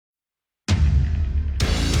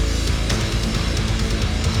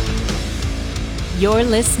You're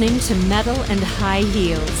listening to Metal and High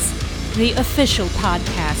Heels, the official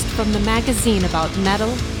podcast from the magazine about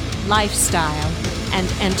metal, lifestyle, and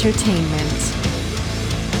entertainment.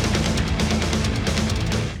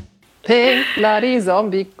 Pink bloody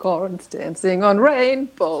zombie corns dancing on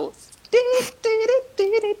rainbows. Dee, dee,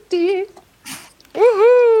 dee, dee, dee.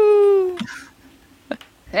 Woohoo!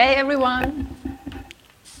 Hey everyone!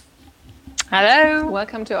 Hello!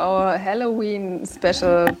 Welcome to our Halloween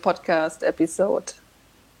special podcast episode.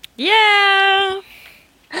 Yeah!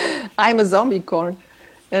 I'm a zombie corn,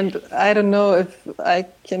 and I don't know if I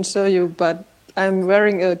can show you, but I'm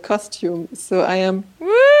wearing a costume, so I am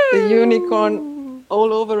Woo! a unicorn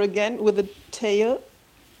all over again with a tail.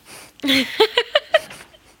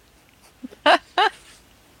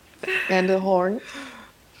 And a horn.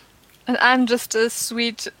 And I'm just a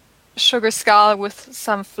sweet sugar skull with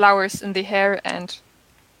some flowers in the hair and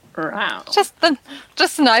Wow. just a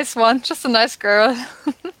nice one, just a nice girl.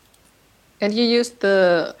 And you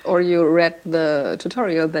you read the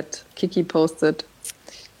tutorial that Kiki posted.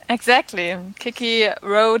 Exactly. Kiki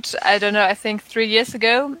wrote, I don't know, I think 3 years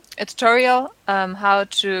ago, a tutorial how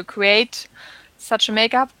to create such a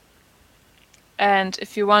makeup. And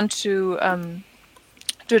if you want to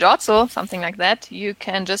do it also, something like that, you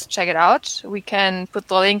can just check it out. We can put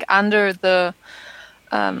the link under the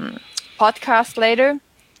podcast later,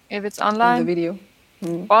 if it's online. The video.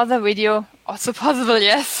 Or the video, also possible,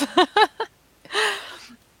 yes.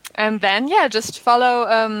 And then, yeah, just follow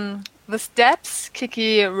the steps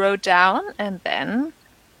Kiki wrote down and then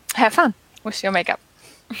have fun with your makeup.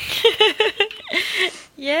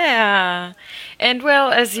 Yeah. And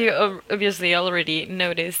well, as you obviously already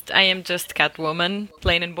noticed, I am just Catwoman,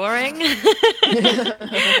 plain and boring.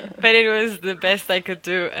 But it was the best I could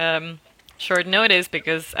do short notice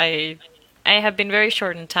because I have been very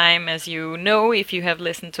short in time, as you know, if you have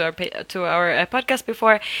listened to our podcast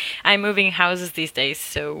before. I'm moving houses these days,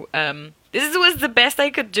 so this was the best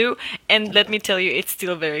I could do, and let me tell you, it's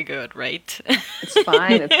still very good, right? It's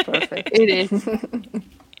fine, it's perfect. It is.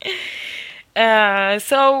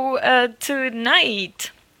 So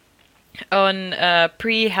tonight, on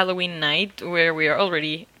pre-Halloween night, where we are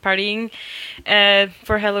already partying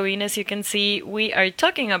for Halloween, as you can see, we are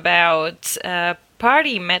talking about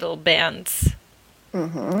party metal bands.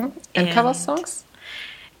 Mm-hmm. And cover songs?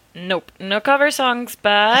 Nope, no cover songs,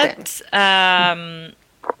 but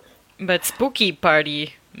spooky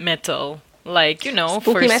party metal, like, you know,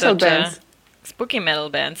 spooky metal bands. Spooky metal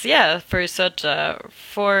bands, yeah. For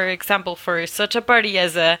example, for such a party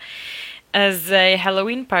as a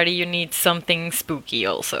Halloween party, you need something spooky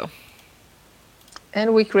also.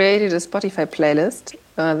 And we created a Spotify playlist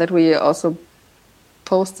that we also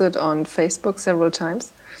posted on Facebook several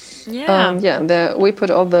times. Yeah. We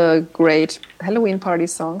put all the great Halloween party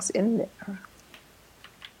songs in there.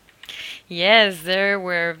 Yes, there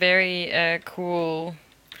were very cool.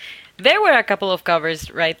 There were a couple of covers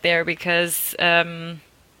right there because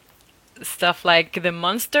stuff like the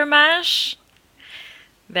Monster Mash,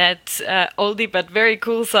 that oldie but very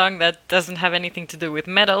cool song that doesn't have anything to do with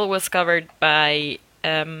metal, was covered by,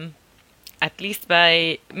 at least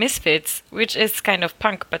by Misfits, which is kind of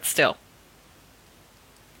punk, but still.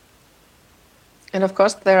 And of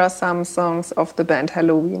course, there are some songs of the band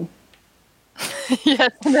Halloween.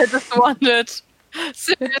 Yes, and I just wondered,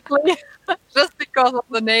 seriously, just because of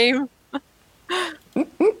the name.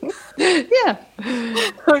 Yeah.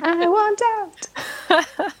 I want out.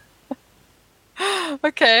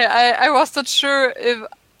 Okay, I was not sure if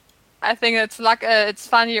I think it's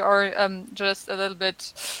funny or just a little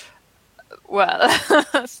bit, well,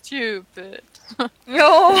 stupid.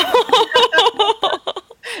 No.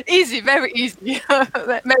 Easy, very easy.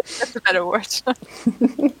 Maybe that's a better word.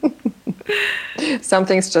 Some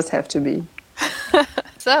things just have to be.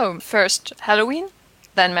 So, first Halloween,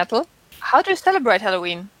 then metal. How do you celebrate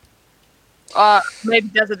Halloween? Or maybe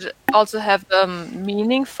does it also have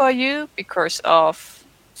meaning for you because of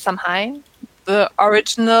Samhain, the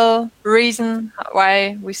original reason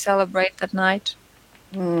why we celebrate that night?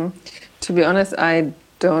 To be honest, I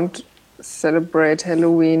don't celebrate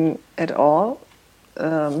Halloween at all.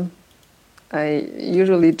 I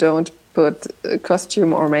usually don't put a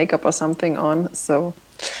costume or makeup or something on, so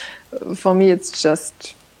for me it's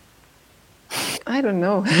just, I don't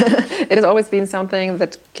know. It has always been something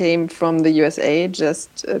that came from the USA,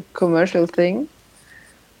 just a commercial thing.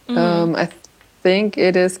 I think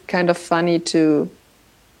it is kind of funny to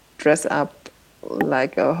dress up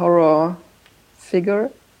like a horror figure.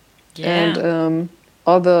 Yeah. And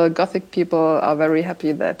all the gothic people are very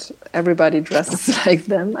happy that everybody dresses like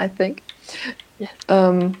them, I think.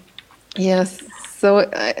 Yeah. Yes. So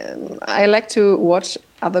I like to watch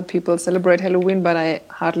other people celebrate Halloween, but I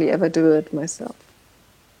hardly ever do it myself.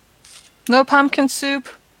 No pumpkin soup?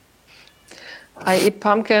 I eat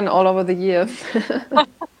pumpkin all over the year,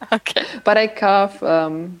 Okay. but I carve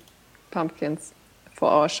pumpkins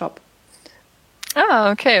for our shop.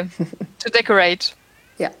 Oh, okay. To decorate.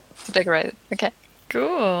 Yeah. To decorate it. Okay.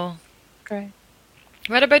 Cool. Great.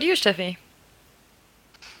 What about you, Steffi?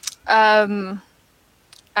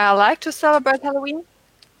 I like to celebrate Halloween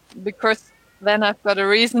because then I've got a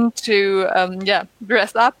reason to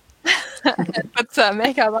dress up and put some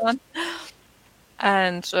makeup on.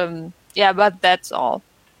 And but that's all.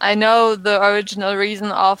 I know the original reason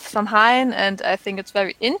of Samhain, and I think it's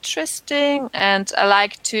very interesting, and I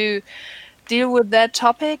like to deal with that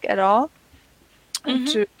topic at all, and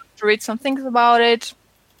to read some things about it.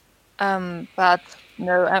 But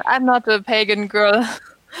no, I'm not a pagan girl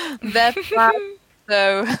that much.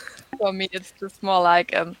 So for me, it's just more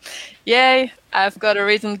like, yay! I've got a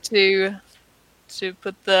reason to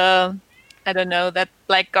put the, I don't know, that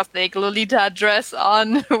black gothic Lolita dress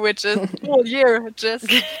on, which is all year just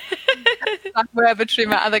somewhere between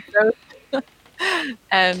my other clothes.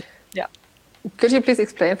 And yeah. Could you please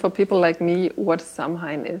explain for people like me what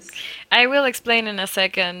Samhain is? I will explain in a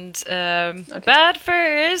second. But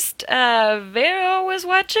first, Vero was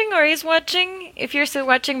watching or is watching. If you're still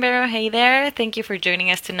watching, Vero, hey there. Thank you for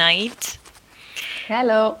joining us tonight.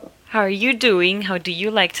 Hello. How are you doing? How do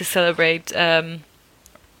you like to celebrate?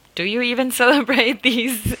 Do you even celebrate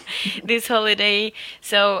this holiday?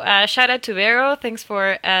 So shout out to Vero. Thanks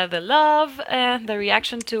for the love and the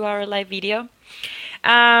reaction to our live video.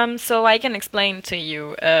 So I can explain to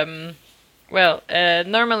you.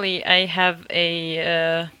 Normally I have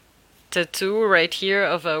a tattoo right here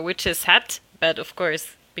of a witch's hat, but of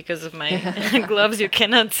course, because of my gloves, you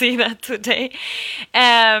cannot see that today.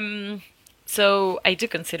 So I do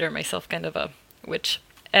consider myself kind of a witch.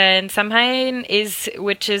 And Samhain is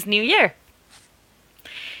witch's New Year.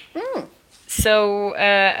 So,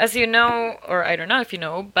 as you know, or I don't know if you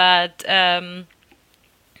know, but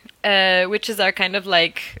witches are kind of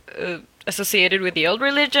like associated with the old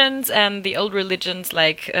religions, and the old religions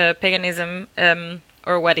like paganism,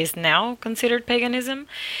 or what is now considered paganism,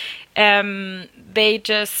 they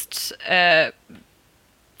just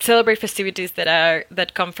celebrate festivities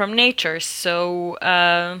that come from nature. So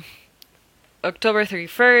October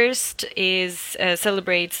 31st is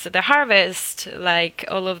celebrates the harvest, like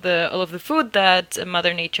all of the food that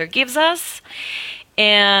Mother Nature gives us,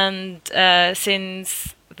 and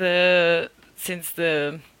since the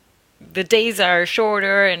days are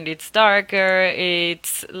shorter and it's darker,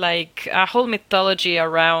 it's like a whole mythology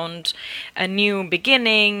around a new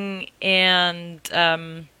beginning, and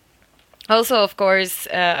also, of course,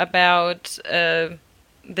 about the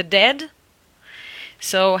dead.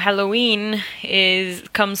 So Halloween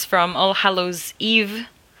comes from All Hallows Eve,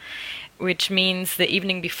 which means the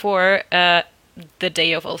evening before the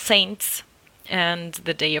Day of All Saints and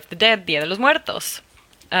the Day of the Dead, Dia de los Muertos.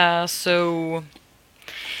 So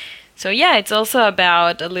yeah, it's also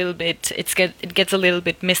about a little bit. It gets a little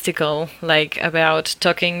bit mystical, like about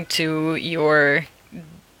talking to your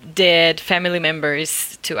dead family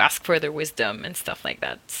members to ask for their wisdom and stuff like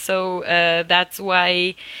that. So that's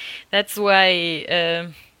why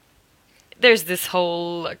there's this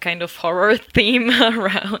whole kind of horror theme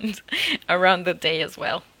around the day as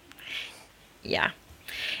well. Yeah.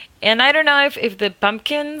 And I don't know if the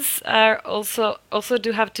pumpkins are also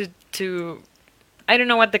do have to I don't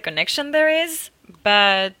know what the connection there is,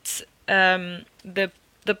 but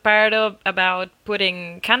the part about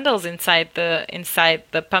putting candles inside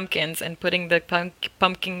the pumpkins and putting the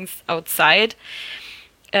pumpkins outside,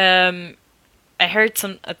 I heard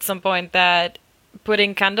at some point that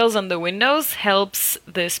putting candles on the windows helps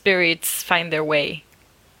the spirits find their way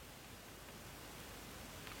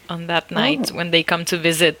on that night when they come to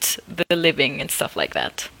visit the living and stuff like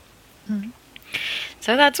that.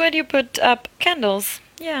 So that's why you put up candles.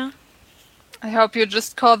 Yeah. I hope you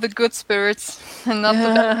just call the good spirits and not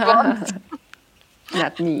the bad ones.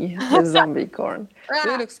 Not me, the zombie corn. Do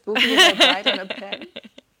you look spooky with a bite on a pen?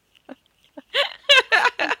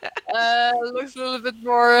 Looks a little bit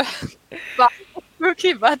more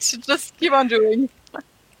spooky, but just keep on doing.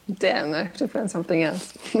 Damn, I have to find something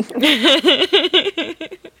else.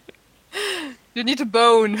 You need a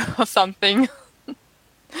bone or something.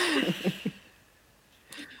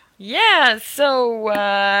 Yeah, so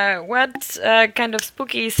what kind of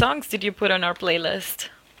spooky songs did you put on our playlist?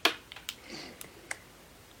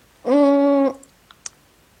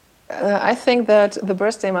 I think that the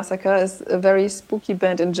Birthday Massacre is a very spooky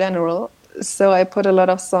band in general. So I put a lot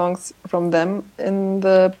of songs from them in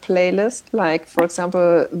the playlist. Like, for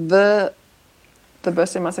example, the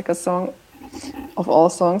Birthday Massacre song of all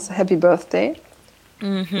songs, Happy Birthday.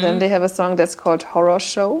 Then they have a song that's called Horror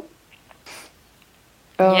Show.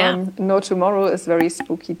 Yeah. No Tomorrow is very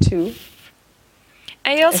spooky too.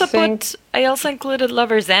 I also included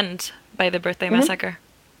Lover's End by the Birthday Massacre.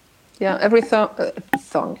 Yeah, every song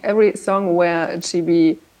where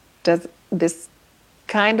Chibi does this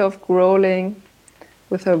kind of growling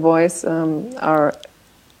with her voice are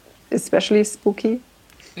especially spooky.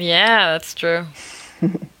 Yeah, that's true.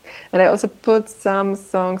 And I also put some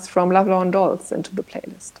songs from Love Lawn Dolls into the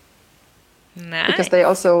playlist. Nice. Because they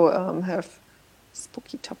also have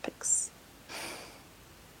spooky topics.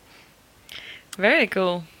 Very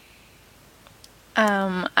cool.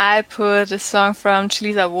 I put a song from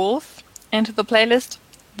Chelisa Wolf into the playlist.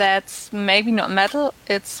 That's maybe not metal.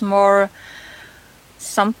 It's more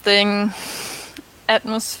something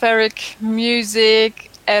atmospheric music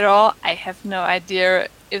at all. I have no idea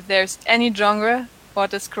if there's any genre what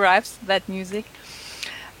describes that music.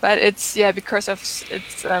 But it's, because of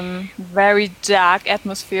its very dark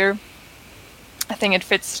atmosphere, I think it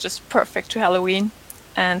fits just perfect to Halloween.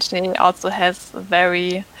 And they also has a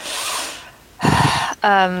very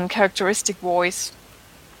characteristic voice,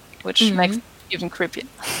 which makes it even creepier.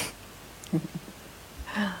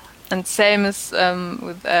 And same as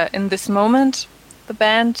with In This Moment, the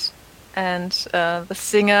band, and the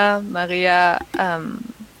singer, Maria,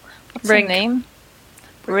 what's Brink. her name?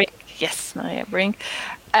 Brink. Yes, Maria Brink.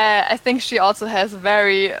 I think she also has a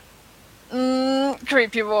very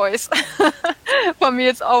creepy voice. For me,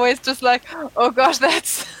 it's always just like, oh gosh,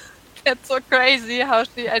 that's so crazy how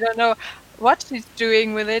I don't know what she's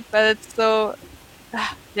doing with it, but it's so,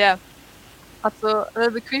 also a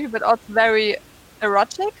little bit creepy, but also very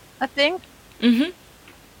erotic, I think. Mm-hmm.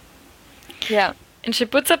 Yeah. And she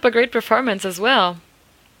puts up a great performance as well.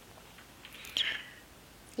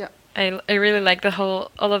 Yeah. I really like all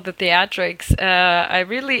of the theatrics. I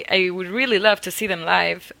would really love to see them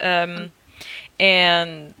live.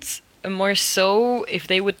 And more so if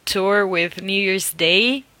they would tour with New Year's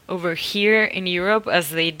Day over here in Europe as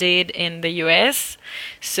they did in the US,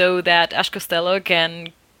 so that Ash Costello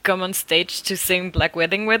can come on stage to sing Black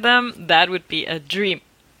Wedding with them. That would be a dream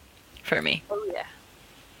for me. Oh yeah.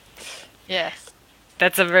 Yes.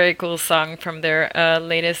 That's a very cool song from their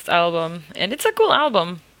latest album, and it's a cool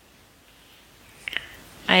album.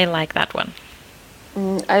 I like that one.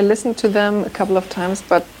 I listened to them a couple of times,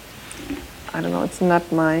 but I don't know, it's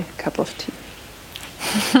not my cup of tea.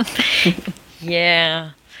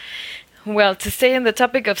 Yeah. Well, to stay on the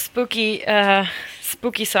topic of spooky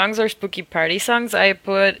songs or spooky party songs, I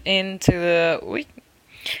put into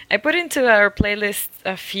our playlist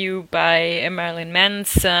a few by Marilyn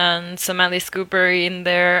Manson, some Alice Cooper in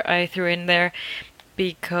there. I threw in there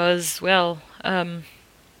because, well,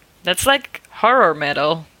 that's like horror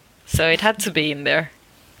metal, so it had to be in there.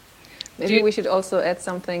 Maybe we should also add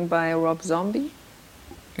something by Rob Zombie.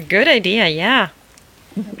 Good idea, yeah.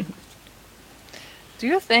 Do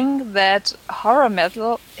you think that horror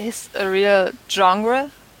metal is a real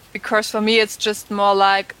genre? Because for me, it's just more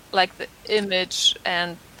like the image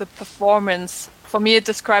and the performance. For me, it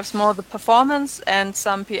describes more the performance and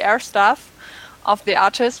some PR stuff of the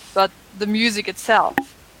artist, but the music itself.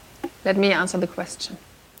 Let me answer the question.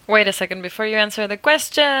 Wait a second, before you answer the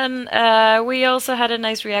question, we also had a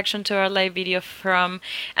nice reaction to our live video from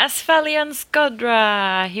Asphalion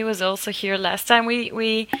Skodra. He was also here last time.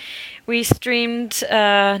 We streamed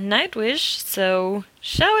Nightwish, so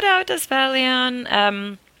shout out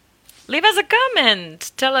Asphalion. Leave us a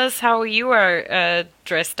comment. Tell us how you are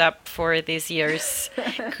dressed up for this year's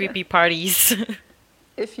creepy parties.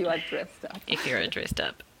 If you are dressed up. If you're dressed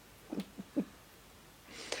up.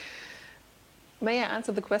 May I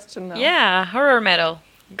answer the question now? Yeah, horror metal.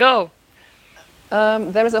 Go.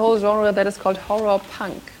 There is a whole genre that is called horror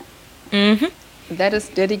punk. Mm-hmm. That is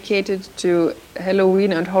dedicated to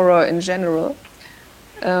Halloween and horror in general.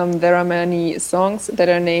 There are many songs that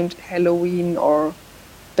are named Halloween or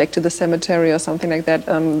Back to the Cemetery or something like that.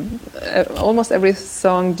 Almost every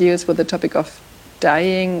song deals with the topic of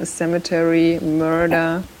dying, cemetery,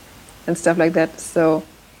 murder, and stuff like that. So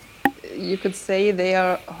you could say they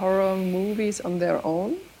are horror movies on their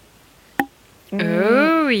own.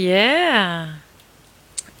 Oh, yeah.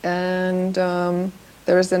 And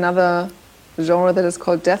there is another genre that is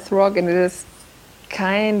called death rock, and it is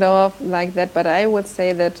kind of like that, but I would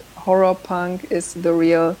say that horror punk is the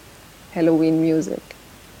real Halloween music.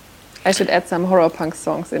 I should add some horror punk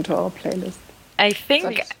songs into our playlist. I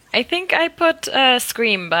think I put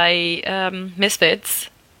Scream by Misfits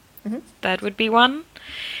That would be one.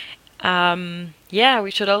 Yeah,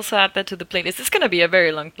 we should also add that to the playlist. It's going to be a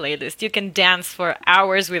very long playlist. You can dance for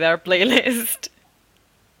hours with our playlist.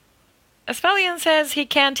 Aspalion says he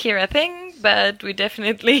can't hear a thing, but we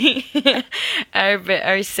definitely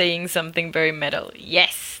are saying something very metal.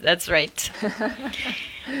 Yes, that's right.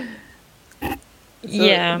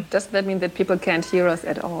 So does that mean that people can't hear us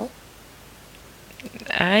at all?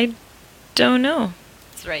 I don't know.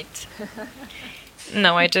 That's right.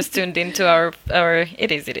 No, I just tuned into our.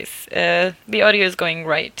 It is. The audio is going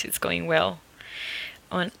right. It's going well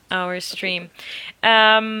on our stream.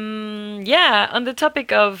 On the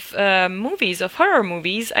topic of movies, of horror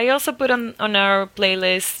movies, I also put on our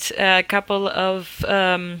playlist a couple of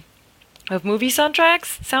movie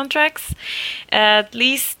soundtracks. At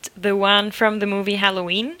least the one from the movie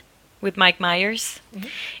Halloween with Mike Myers,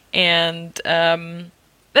 and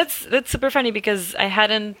that's super funny because I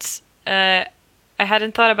hadn't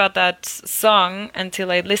thought about that song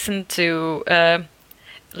until I listened to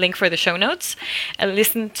link for the show notes. I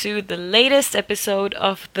listened to the latest episode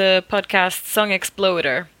of the podcast Song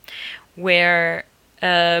Exploder, where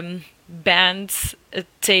bands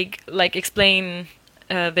explain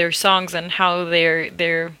their songs and how they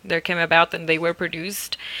came about and they were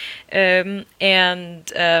produced. It's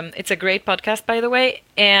a great podcast, by the way.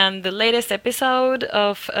 And the latest episode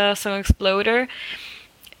of Song Exploder,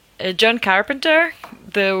 John Carpenter,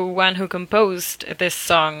 the one who composed this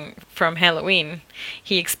song from Halloween,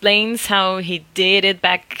 he explains how he did it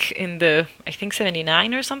back in the, I think,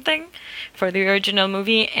 79 or something for the original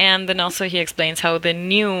movie, and then also he explains how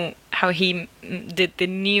he did the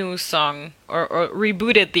new song or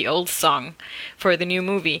rebooted the old song for the new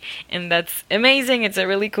movie, and that's amazing. It's a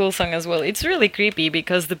really cool song as well. It's really creepy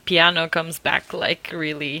because the piano comes back like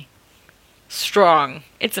really strong.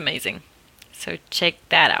 It's amazing. So check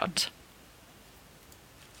that out.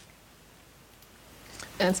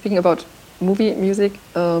 And speaking about movie music,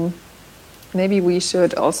 maybe we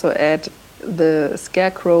should also add The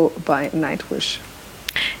Scarecrow by Nightwish.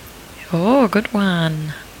 Oh, good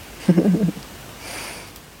one.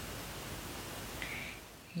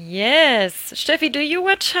 Yes. Steffi, do you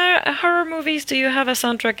watch horror movies? Do you have a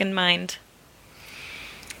soundtrack in mind?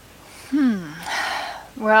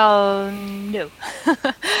 Well, no.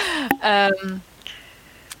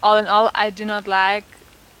 All in all, I do not like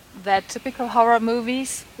that typical horror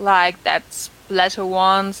movies, like that splatter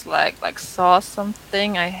ones, like Saw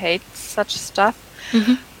something. I hate such stuff.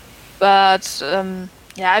 But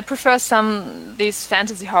I prefer these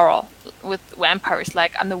fantasy horror with vampires,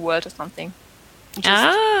 like Underworld or something.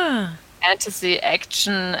 Just fantasy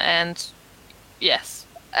action, and yes,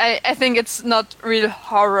 I think it's not real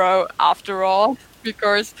horror after all,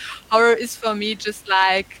 because horror is for me just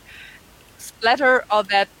like splatter or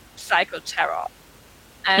that psycho terror.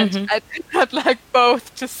 And I do not like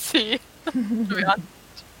both to see, to be honest.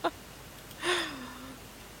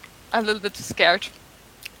 I'm a little bit scared.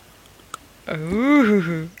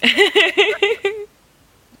 Ooh.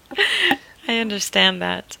 I understand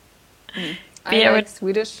that. I like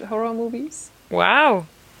Swedish horror movies. Wow.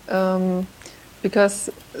 Because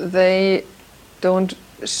they don't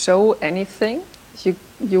show anything.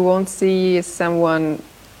 You won't see someone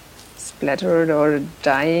splattered or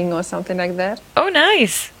dying or something like that. Oh,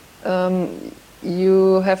 nice.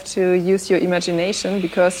 You have to use your imagination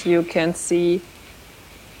because you can see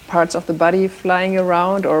parts of the body flying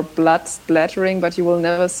around or blood splattering, but you will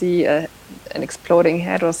never see an exploding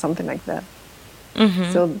head or something like that.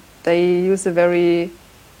 So they use a very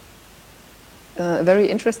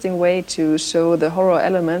interesting way to show the horror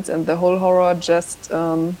elements, and the whole horror just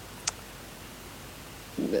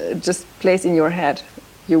plays in your head.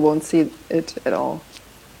 You won't see it at all.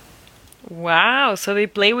 Wow, so they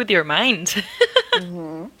play with your mind.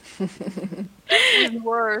 Even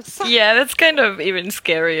worse. Yeah, that's kind of even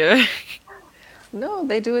scarier. No,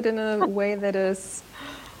 they do it in a way that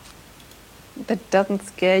doesn't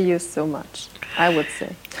scare you so much, I would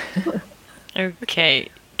say. Okay.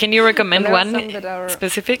 Can you recommend one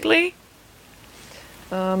specifically?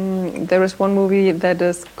 There is one movie that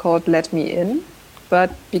is called Let Me In,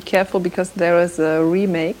 but be careful because there is a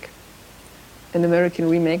remake, an American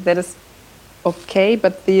remake, that is okay,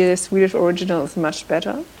 but the Swedish original is much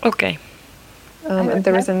better. Okay. And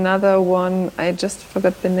there is another one, I just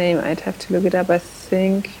forgot the name, I'd have to look it up, I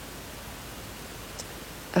think.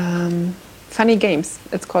 Funny Games,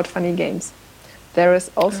 it's called Funny Games. There is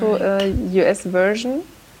also a US version,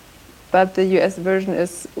 but the US version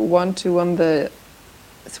is 1-to-1 the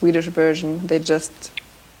Swedish version. They just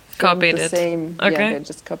copied the it. Same. Okay. Yeah, they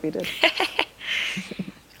just copied it.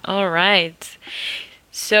 All right.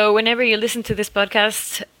 So whenever you listen to this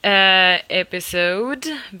podcast episode,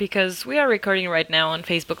 because we are recording right now on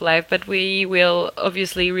Facebook Live, but we will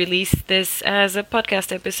obviously release this as a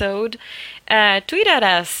podcast episode, tweet at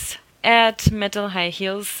us at Metal High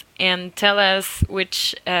Heels and tell us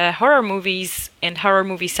which horror movies and horror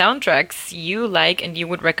movie soundtracks you like and you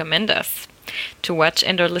would recommend us to watch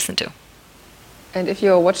and or listen to. And if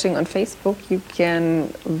you're watching on Facebook, you can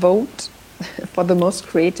vote for the most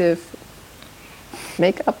creative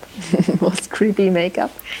makeup, most creepy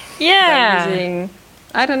makeup. Yeah. By using,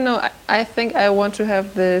 I don't know, I think I want to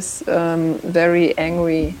have this very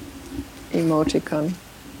angry emoticon.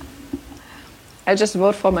 I just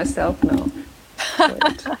vote for myself now.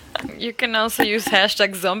 Wait. You can also use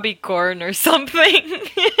hashtag zombiecorn or something.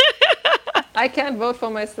 I can't vote for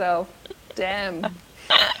myself. Damn.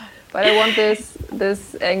 But I want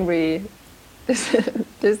this angry this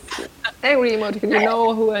angry emoticon. You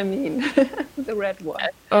know who I mean. The red one.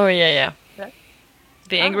 Oh yeah. Right?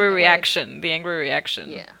 The angry reaction. The angry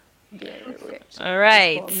reaction. Yeah. The angry reaction. All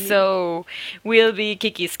right. For me. So, will it be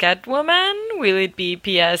Kiki's Catwoman? Will it be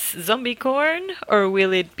PS Zombiecorn? Or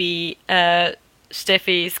will it be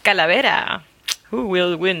Steffi's Calavera? Who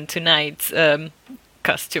will win tonight's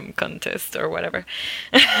costume contest or whatever?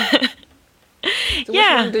 So which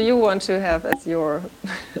one do you want to have as your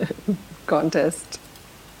contest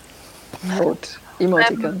vote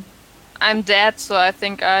emoticon? I'm dead, so I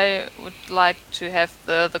think I would like to have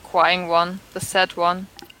the crying one, the sad one.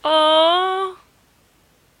 Oh.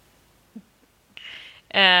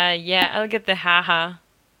 Yeah, I'll get the haha.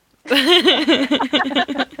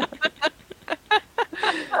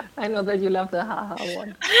 I know that you love the haha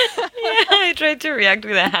one. Yeah, I try to react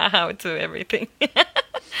with a haha to everything.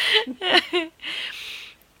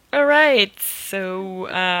 All right, so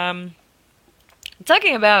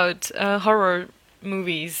talking about horror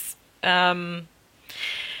movies, I'm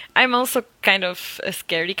also kind of a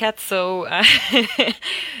scaredy cat, so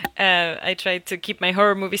I try to keep my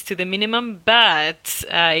horror movies to the minimum, but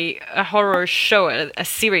a horror show, a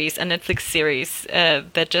series, a Netflix series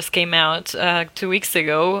that just came out 2 weeks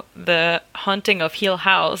ago, The Haunting of Hill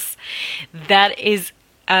House, that is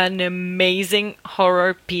an amazing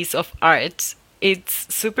horror piece of art.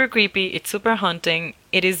 It's super creepy, it's super haunting.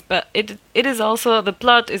 It is, but it is also, the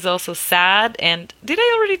plot is also sad. And did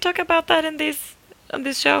I already talk about that in this on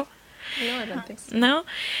this show? No, I don't think so. No,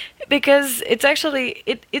 because it's actually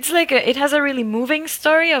it's like it has a really moving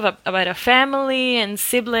story of about a family and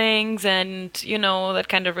siblings and that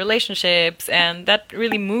kind of relationships, and that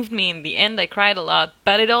really moved me. In the end, I cried a lot,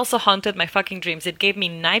 but it also haunted my fucking dreams. It gave me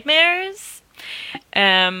nightmares.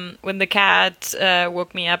 When the cat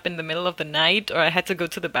woke me up in the middle of the night, or I had to go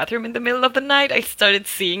to the bathroom in the middle of the night, I started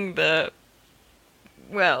seeing the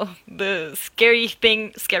scary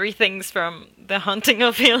things from The Haunting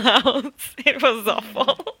of Hill House. It was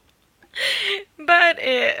awful, but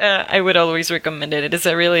I would always recommend it. It's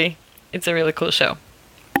a really cool show.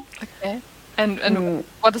 Okay. And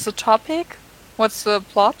what is the topic? What's the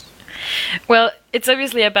plot? Well, it's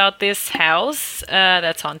obviously about this house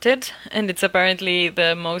that's haunted, and it's apparently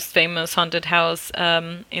the most famous haunted house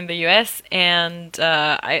in the US, and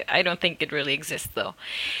I don't think it really exists, though.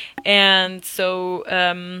 And so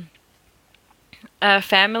a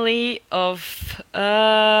family of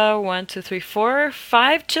 1, 2, 3, 4,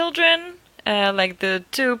 5 children, like the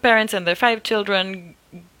 2 parents and their 5 children,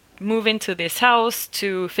 move into this house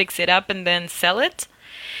to fix it up and then sell it.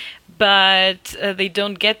 But they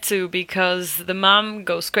don't get to, because the mom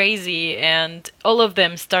goes crazy and all of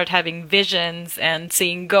them start having visions and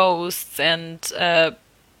seeing ghosts, and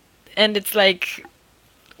it's like,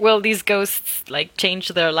 well, these ghosts like change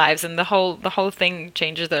their lives, and the whole thing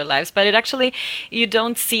changes their lives. But it actually, you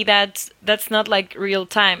don't see that. That's not like real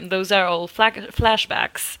time. Those are all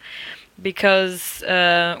flashbacks, because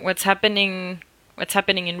what's happening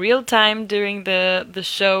in real time during the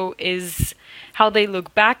show is how they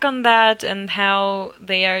look back on that, and how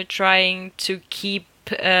they are trying to keep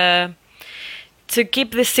the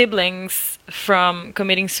siblings from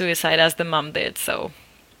committing suicide as the mom did. So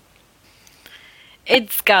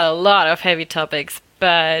it's got a lot of heavy topics,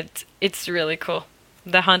 but it's really cool.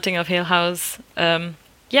 The Haunting of Hill House.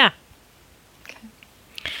 Yeah. Okay.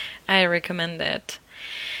 I recommend it.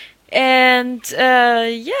 And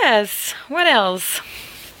yes, what else?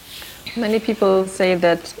 Many people say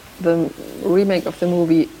that the remake of the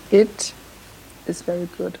movie It is very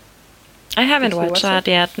good. I haven't Did you watched watch that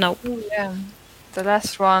yet. No. Yeah. The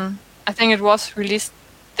last one. I think it was released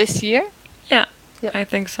this year. Yeah, Yeah. I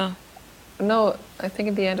think so. No, I think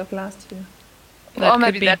at the end of last year. That or could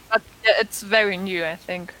maybe be. that, but yeah, it's very new, I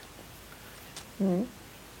think. Mhm.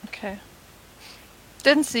 Okay.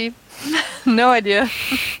 Didn't see. No idea.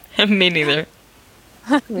 Me neither.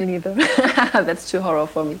 Me neither. That's too horror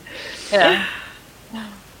for me. Yeah.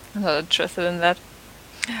 I'm not interested in that.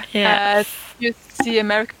 Yeah. You see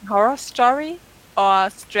American Horror Story or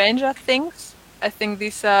Stranger Things. I think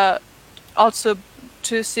these are also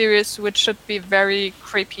two series which should be very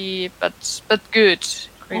creepy, but good.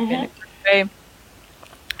 Creepy in a good way.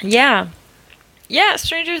 Yeah. Yeah,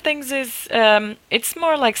 Stranger Things is it's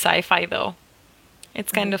more like sci-fi though.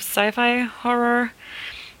 It's kind of sci-fi horror.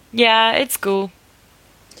 Yeah, it's cool.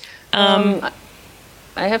 I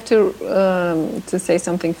have to say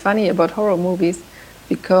something funny about horror movies,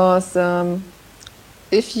 because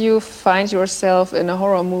if you find yourself in a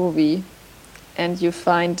horror movie and you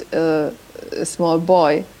find a small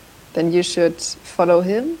boy, then you should follow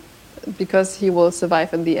him, because he will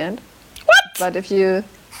survive in the end. What? But if you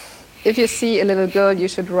see a little girl, you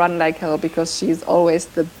should run like hell, because she's always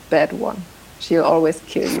the bad one. She'll always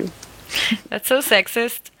kill you. That's so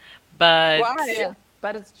sexist, but Yeah,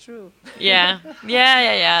 but it's true. yeah.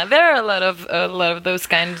 There are a lot of those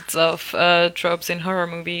kinds of tropes in horror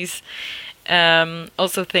movies.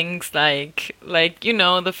 Also things like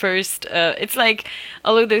the first. It's like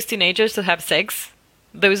all of those teenagers that have sex.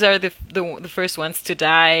 Those are the first ones to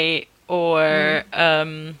die, or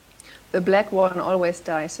The black one always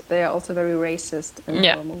dies. They are also very racist in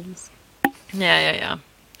horror movies. Yeah.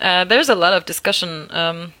 There's a lot of discussions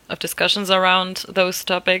around those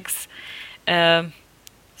topics.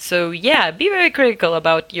 So yeah, be very critical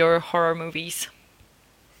about your horror movies.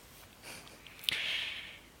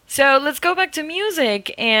 So let's go back to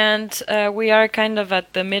music, and we are kind of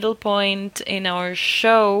at the middle point in our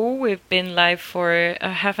show. We've been live for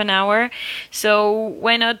half an hour, so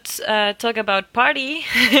why not talk about party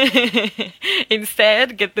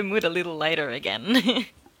instead? Get the mood a little lighter again.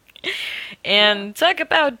 And talk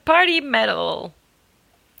about party metal,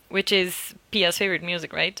 which is Pia's favorite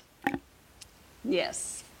music, right?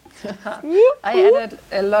 Yes. I added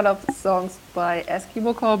a lot of songs by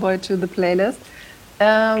Eskimo Callboy to the playlist.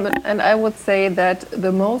 And I would say that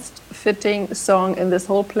the most fitting song in this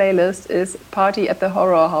whole playlist is Party at the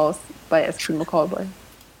Horror House by Eskimo Callboy.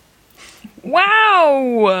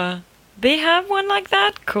 Wow! They have one like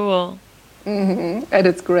that? Cool. And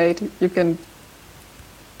it's great. You can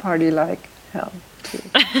party like hell, too.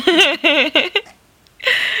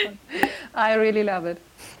 I really love it.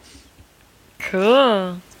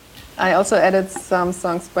 Cool. I also added some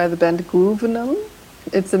songs by the band Groovenom.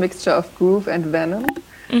 It's a mixture of groove and venom.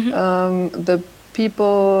 The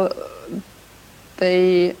people,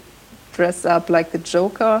 they dress up like the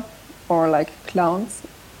Joker or like clowns,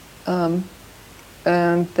 and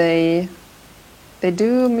they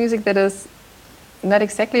do music that is not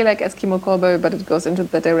exactly like Eskimo Callboy, but it goes into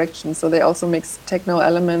that direction. So they also mix techno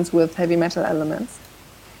elements with heavy metal elements.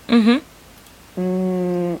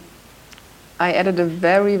 I added a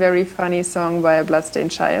very, very funny song by a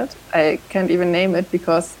Bloodstained Child. I can't even name it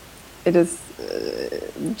because it is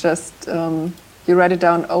just, you write it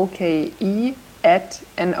down OKE@NOS.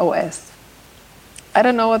 I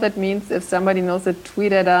don't know what that means. If somebody knows it,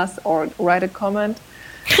 tweet at us or write a comment.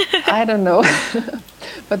 I don't know.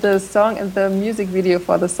 But the song and the music video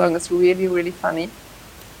for the song is really, really funny.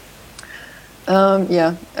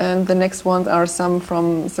 And the next ones are some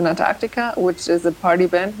from Sonata Arctica, which is a party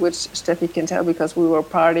band, which Steffi can tell because we were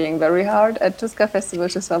partying very hard at Tuska Festival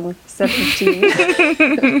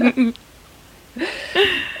 2017.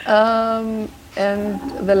 And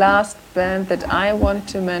the last band that I want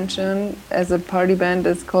to mention as a party band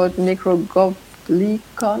is called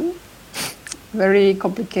Necrogoblikon. Very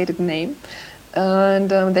complicated name. And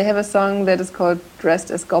they have a song that is called Dressed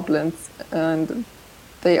as Goblins. And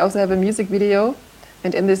they also have a music video,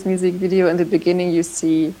 and in this music video, in the beginning, you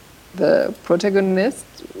see the protagonist,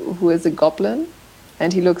 who is a goblin,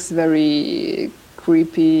 and he looks very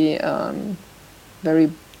creepy,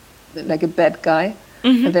 very like a bad guy.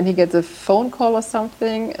 And then he gets a phone call or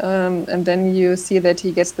something, and then you see that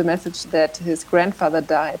he gets the message that his grandfather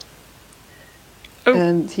died.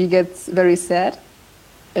 And he gets very sad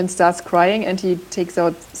and starts crying, and he takes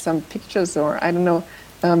out some pictures, or I don't know.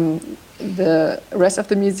 The rest of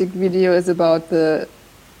the music video is about the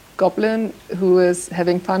goblin who is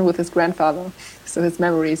having fun with his grandfather. So his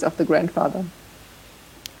memories of the grandfather.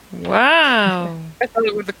 Wow. I thought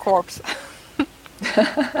it was the corpse.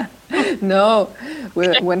 No,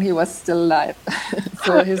 when he was still alive.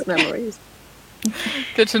 So his memories.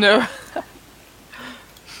 Good to know.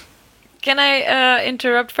 Can I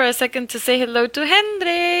interrupt for a second to say hello to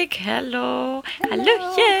Hendrik? Hello.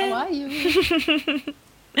 Hello. Yeah. How are you?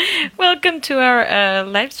 Welcome to our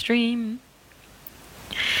live stream.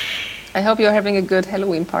 I hope you're having a good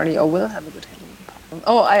Halloween party, or will have a good Halloween party.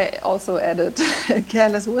 Oh, I also added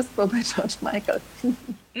Careless Whisper by George Michael.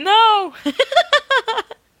 No!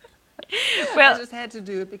 I Well, just had to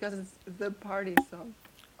do it because it's the party song.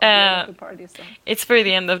 The party song. it's for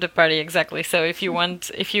the end of the party, exactly. So if you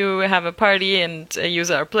have a party and use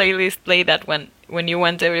our playlist, play that when you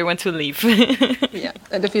want everyone to leave. Yeah,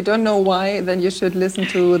 and if you don't know why, then you should listen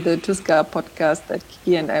to the Tuska podcast that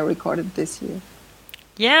Kiki and I recorded this year.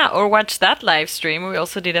 Yeah, or watch that live stream. We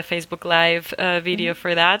also did a Facebook Live video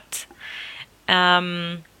for that.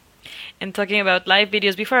 And talking about live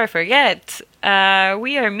videos, before I forget,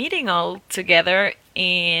 we are meeting all together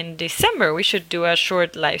in December. We should do a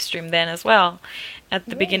short live stream then as well, at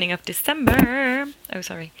the beginning of December. Oh,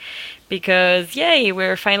 sorry. Because, yay,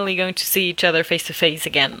 we're finally going to see each other face to face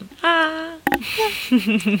again. Ah!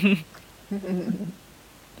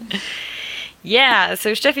 Yeah,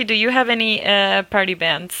 so Steffi, do you have any party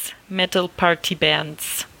bands? Metal party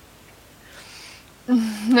bands?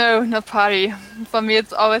 No, not party. For me,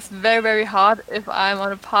 it's always very, very hard if I'm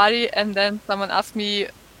on a party and then someone asks me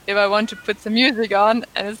if I want to put some music on,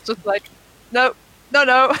 and it's just like, no.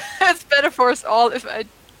 It's better for us all if I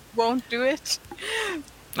won't do it.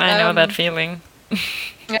 I know that feeling.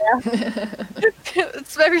 Yeah.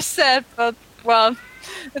 It's very sad, but, well,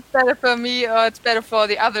 it's better for me, or it's better for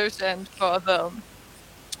the others and for the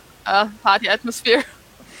party atmosphere.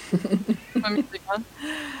 For music on.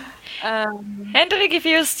 Hendrik, if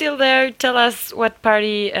you're still there, tell us what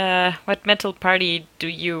metal party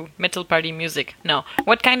metal party music? No,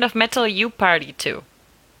 what kind of metal you party to?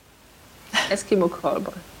 Eskimo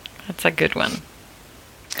Callboy. That's a good one.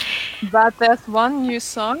 But there's one new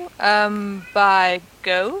song by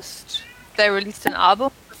Ghost. They released an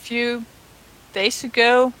album a few days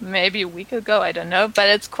ago, maybe a week ago, I don't know, but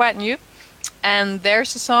it's quite new. And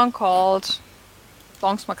there's a song called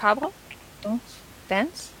Danse Macabre.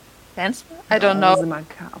 Dance? I don't know.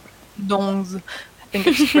 Danse. I think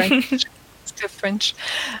it's French. It's still French.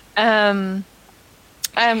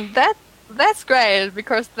 That's great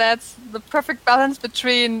because that's the perfect balance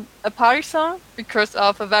between a party song because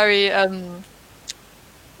of a very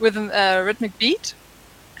with a rhythmic beat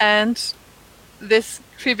and this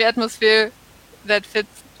creepy atmosphere that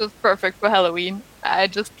fits just perfect for Halloween. I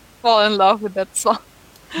just fall in love with that song.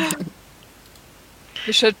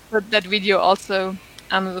 We should put that video also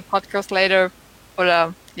on the podcast later,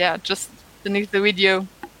 or just beneath the video.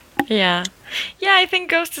 Yeah, I think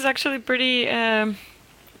Ghost is actually pretty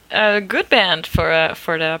a good band for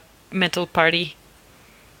the metal party.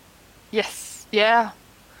 Yes, yeah.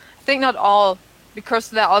 I think not all, because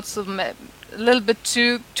they're also a little bit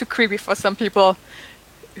too creepy for some people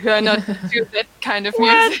who are not do that kind of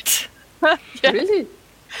music. What? Yeah. Really?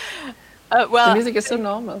 Well, The music is so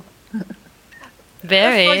normal.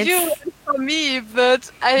 Very. for you and for me,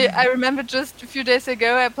 but I remember just a few days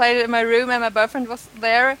ago I played it in my room and my boyfriend was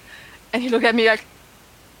there and he looked at me like,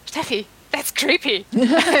 Steffi, that's creepy.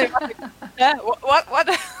 Yeah, what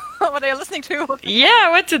what are you listening to?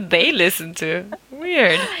 Yeah, what did they listen to?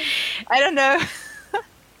 Weird. I don't know.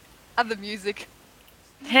 Other music.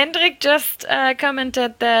 Hendrik just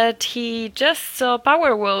commented that he just saw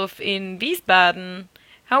Powerwolf in Wiesbaden.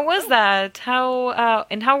 How was that? How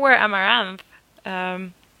were Amaranth?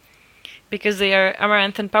 Because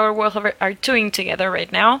Amaranth and Powerwolf are touring together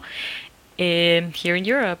right now here in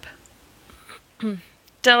Europe.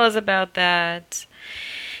 Tell us about that.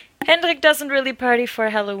 Hendrik doesn't really party for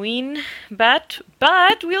Halloween, but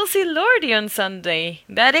we'll see Lordi on Sunday.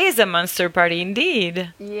 That is a monster party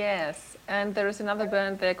indeed. Yes, and there is another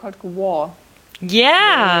band there called War.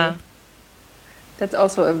 Yeah. That's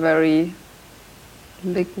also a very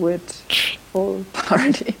liquid full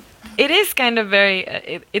party. It is kind of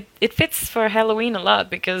very... It fits for Halloween a lot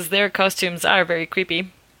because their costumes are very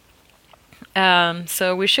creepy.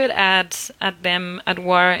 So we should add them, add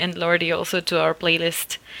War and Lordi also to our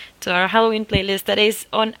playlist, to our Halloween playlist that is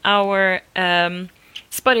on our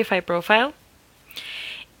Spotify profile.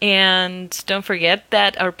 And don't forget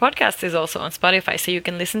that our podcast is also on Spotify, so you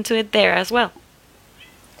can listen to it there as well.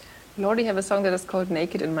 Lordi have a song that is called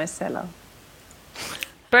Naked in My Cellar.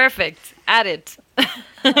 Perfect. Add it.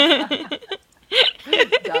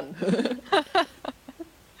 Done.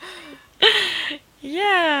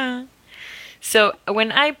 Yeah. So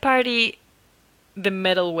when I party the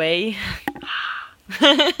metal way,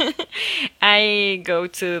 I go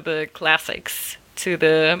to the classics, to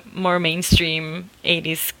the more mainstream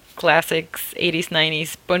 80s classics, 80s,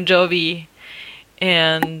 90s, Bon Jovi,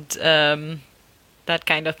 and that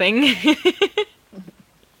kind of thing.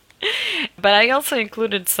 But I also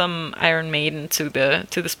included some Iron Maiden to the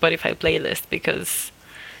Spotify playlist because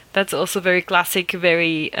That's also very classic,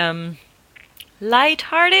 very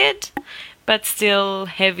light-hearted, but still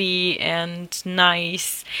heavy and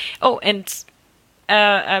nice. Oh, and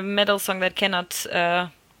a metal song that cannot that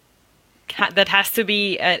has to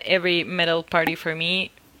be at every metal party for me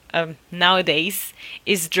nowadays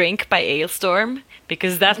is "Drink" by Ailstorm,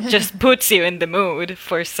 because that just puts you in the mood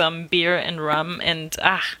for some beer and rum and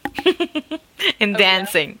and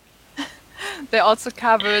dancing. Yeah. They also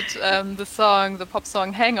covered the pop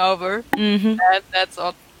song "Hangover," Mm-hmm. and that's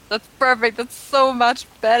perfect. That's so much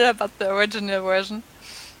better, but the original version,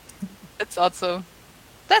 that's a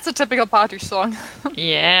typical party song.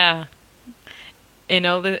 Yeah, in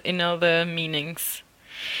all the meanings.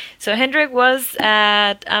 So Hendrik was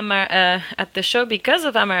at the show because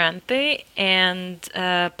of Amarante, and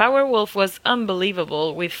Powerwolf was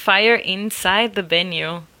unbelievable with fire inside the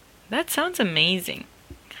venue. That sounds amazing.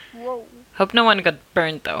 Whoa. Hope no one got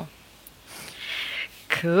burned though.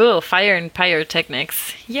 Cool, fire and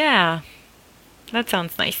pyrotechnics. Yeah, that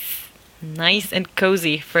sounds nice. Nice and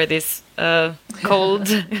cozy for this cold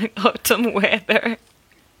autumn weather.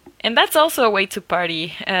 And that's also a way to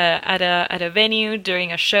party at a venue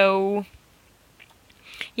during a show.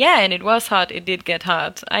 Yeah, and it was hot. It did get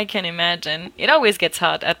hot. I can imagine. It always gets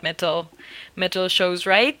hot at metal shows,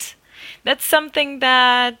 right? That's something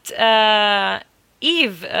that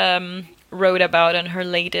Eve wrote about on her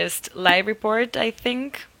latest live report, I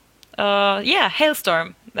think. Yeah,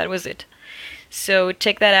 Hailstorm. That was it. So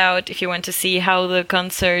check that out if you want to see how the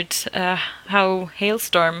concert, how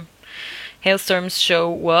Hailstorm's show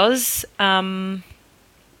was. And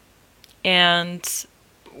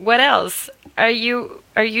what else? Are you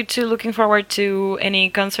two looking forward to any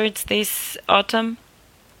concerts this autumn?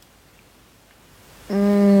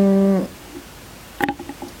 I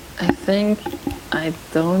think I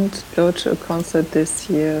don't go to a concert this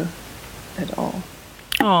year at all.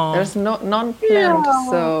 Oh, There's none planned,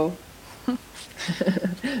 so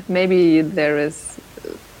maybe there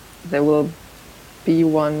will be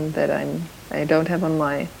one that I don't have on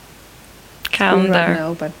my calendar right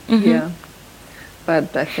now, but yeah.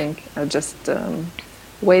 But I think I'll just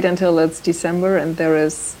wait until it's December and there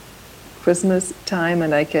is Christmas time,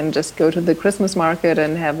 and I can just go to the Christmas market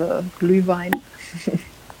and have a Glühwein,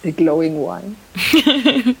 a glowing wine,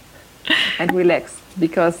 and relax,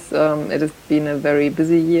 because it has been a very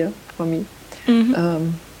busy year for me.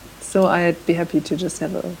 So I'd be happy to just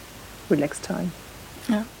have a relaxed time.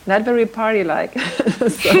 Yeah. Not very party-like.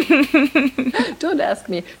 So don't ask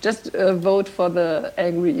me. Just vote for the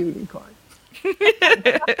angry unicorn.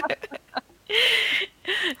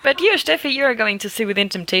 But you, Steffi, you are going to see Within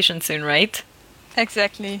Temptation soon, right?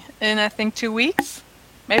 Exactly. In I think 2 weeks,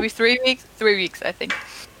 maybe 3 weeks. 3 weeks, I think.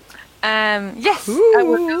 Yes, I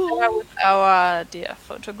will go there with our dear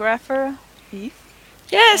photographer, Eve.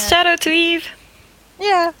 Yes, shout out to Eve.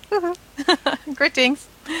 Yeah, greetings.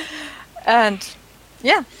 And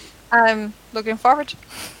yeah, I'm looking forward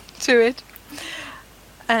to it.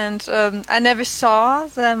 And I never saw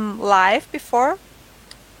them live before,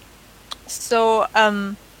 so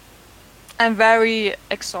I'm very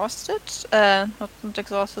exhausted. Not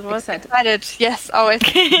exhausted. What? Excited. Yes, always.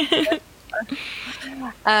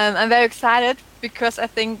 I'm very excited because I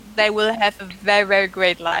think they will have a very, very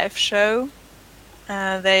great live show.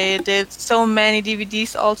 They did so many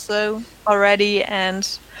DVDs also already, and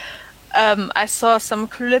I saw some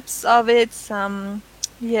clips of it, some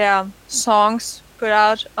songs put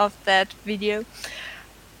out of that video,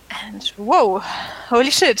 and whoa,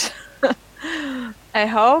 holy shit. I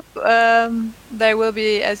hope they will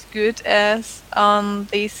be as good as on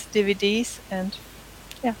these DVDs, and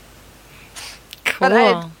yeah. Cool. But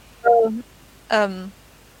I will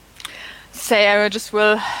say I just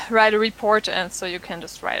will write a report, and so you can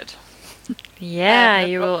just write it. Yeah,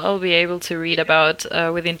 you will all be able to read about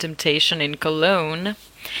Within Temptation in Cologne.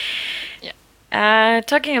 Yeah.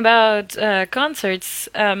 Talking about concerts,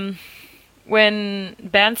 when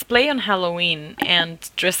bands play on Halloween and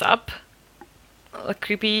dress up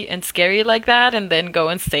creepy and scary like that, and then go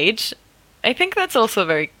on stage, I think that's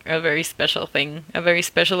also a very special thing, a very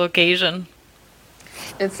special occasion.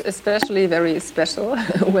 It's especially very special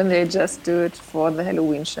when they just do it for the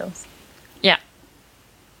Halloween shows. Yeah.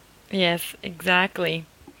 Yes, exactly.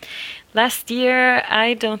 Last year,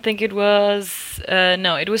 I don't think it was...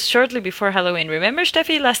 no, it was shortly before Halloween. Remember,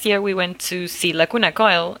 Steffi? Last year we went to see Lacuna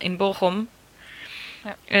Coil in Bochum.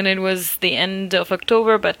 Yeah. And it was the end of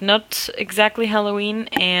October, but not exactly Halloween.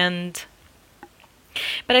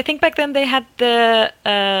 But I think back then they had the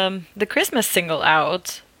Christmas single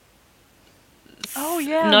out. Oh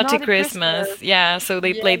yeah, Naughty Christmas. Yeah, so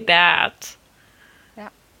they played that. Yeah.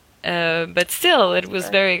 but still, it was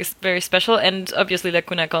very, very special. And obviously,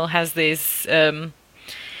 Lacuna Coil has this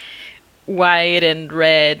white and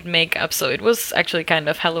red makeup, so it was actually kind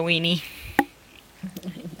of Halloweeny,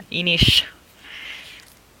 inish.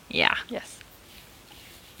 Yeah. Yes.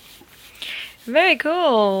 Very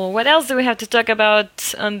cool. What else do we have to talk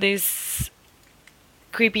about on this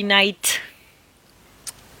creepy night?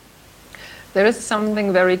 There is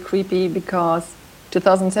something very creepy because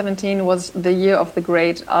 2017 was the year of the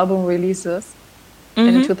great album releases.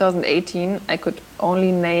 And in 2018, I could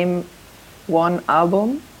only name one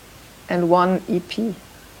album and one EP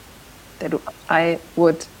that I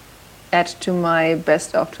would add to my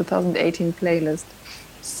best of 2018 playlist.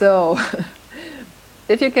 So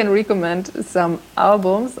if you can recommend some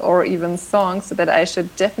albums or even songs that I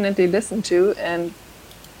should definitely listen to, and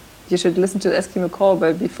you should listen to Eskimo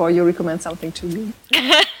Callboy before you recommend something to me.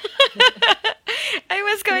 I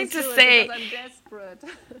was going to say, I'm desperate.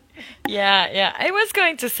 yeah, I was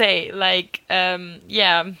going to say, like,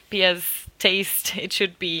 Pia's taste, it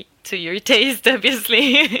should be to your taste,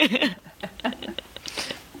 obviously.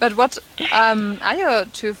 But what are your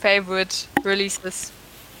two favorite releases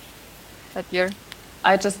that year?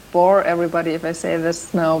 I just bore everybody if I say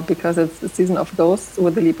this now because it's the Season of Ghosts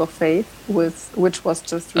with The Leap of Faith, which was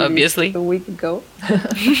just released Obviously. a week ago.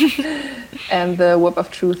 And the Whip of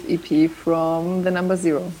Truth EP from the Number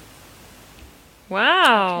Zero.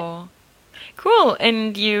 Wow. Cool.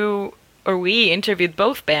 And we interviewed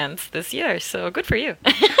both bands this year, so good for you.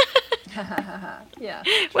 Yeah.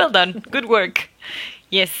 Well done. Good work.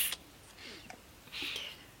 Yes.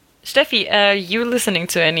 Steffi, are you listening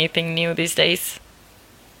to anything new these days?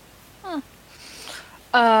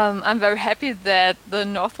 I'm very happy that the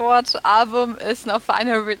Northward album is now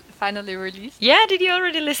finally released. Yeah, did you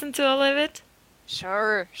already listen to all of it?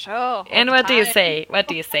 Sure. And what do you say? What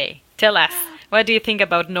do you say? Tell us. What do you think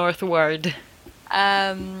about Northward?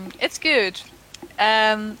 It's good.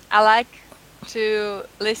 I like to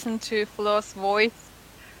listen to Floor's voice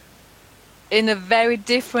in a very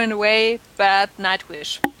different way, but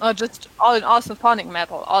Nightwish. Or just all in all symphonic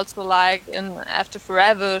metal. Also like in After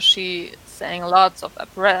Forever, she sang lots of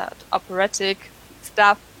operatic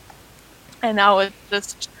stuff. And now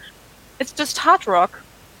it's just hard rock.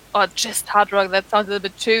 Or just hard rock, that sounds a little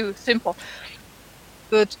bit too simple.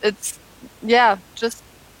 But it's, just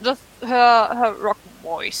her rock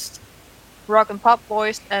voice. Rock and pop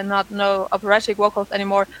voice and no operatic vocals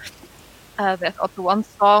anymore. There's also one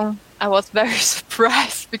song I was very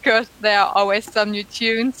surprised because there are always some new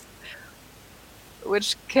tunes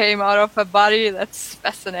which came out of her body. That's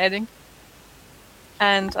fascinating.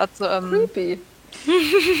 And also Creepy.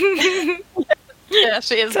 yeah,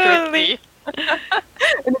 she is Totally. creepy.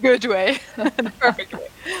 In a good way. In a perfect way.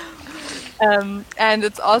 And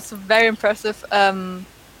it's also very impressive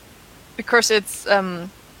because it's a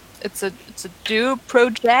duo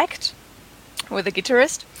project with a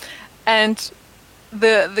guitarist, and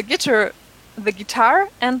the guitar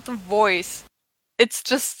and the voice, it's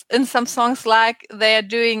just in some songs like they are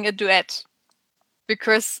doing a duet,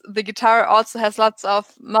 because the guitar also has lots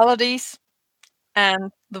of melodies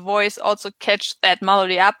and the voice also catch that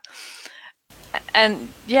melody up, and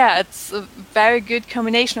it's a very good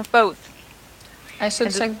combination of both. I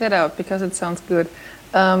should check that out because it sounds good.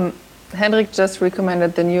 Hendrik just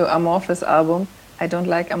recommended the new Amorphis album. I don't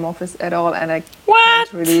like Amorphis at all, and I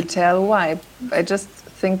can't really tell why. I just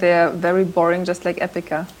think they are very boring, just like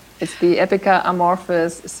Epica. It's the Epica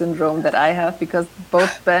Amorphis syndrome that I have, because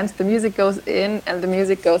both bands, the music goes in and the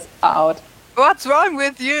music goes out. What's wrong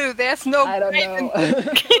with you? There's no... I don't know.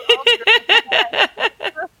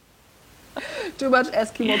 Too much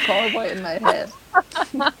Eskimo Callboy in my head.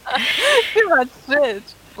 Too much shit.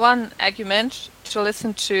 One argument to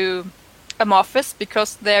listen to Amorphis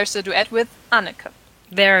because there's a duet with Anneke.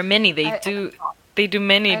 There are many. They do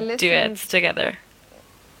many duets together.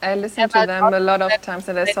 I listened to them a lot of times,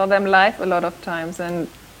 and I saw them live a lot of times, and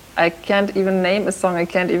I can't even name a song, I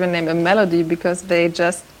can't even name a melody because they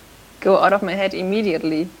just go out of my head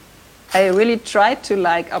immediately. I really tried to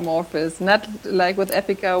like Amorphis, not like with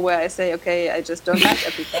Epica where I say, okay, I just don't like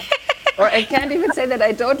Epica. Or I can't even say that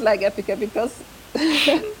I don't like Epica because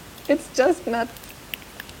it just not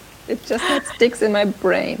sticks in my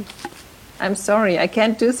brain. I'm sorry, I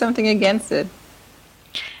can't do something against it.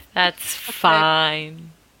 That's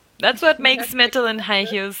fine. That's what makes Metal and High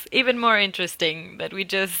Heels even more interesting, that we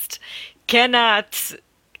just cannot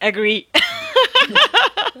agree.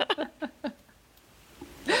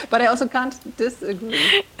 But I also can't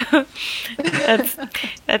disagree.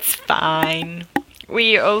 That's fine.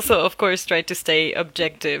 We also, of course, try to stay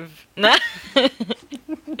objective.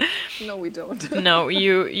 No, we don't. No,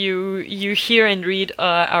 you hear and read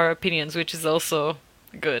our opinions, which is also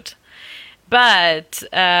good. But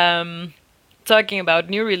talking about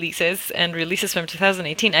new releases and releases from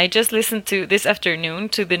 2018, I just listened to this afternoon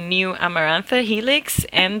to the new Amarantha Helix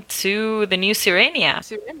and to the new Sirenia.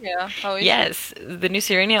 Sirenia, how is it? Yes, the new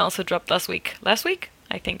Sirenia also dropped last week. Last week,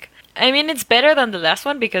 I think. I mean, it's better than the last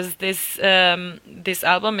one because this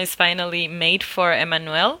album is finally made for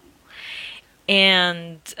Emmanuel,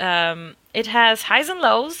 and it has highs and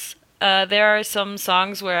lows. There are some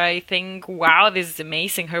songs where I think, wow, this is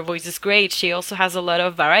amazing. Her voice is great. She also has a lot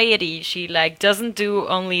of variety. She doesn't do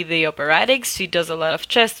only the operatics. She does a lot of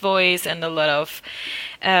chest voice and a lot of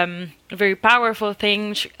very powerful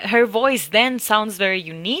things. Her voice then sounds very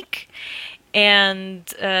unique.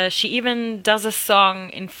 And she even does a song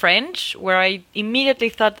in French where I immediately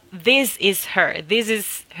thought, this is her. This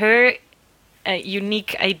is her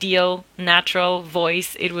unique, ideal, natural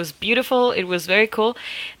voice. It was beautiful. It was very cool.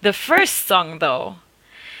 The first song, though,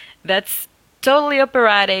 that's totally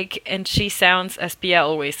operatic, and she sounds, as Pia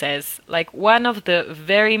always says, like one of the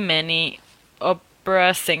very many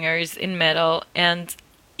opera singers in metal. And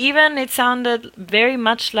even it sounded very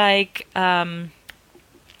much like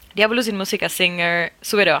Diabolus in Musica singer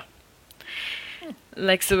Suberoa.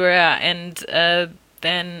 Like Suberoa. And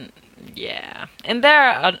then, yeah. And there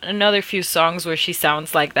are another few songs where she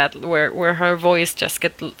sounds like that, where her voice just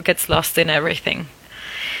gets lost in everything.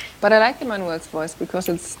 But I like Emmanuel's voice because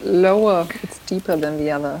it's lower, it's deeper than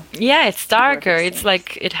the other. Yeah, it's darker. Operatic It's songs.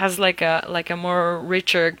 like it has like a more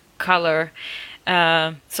richer color.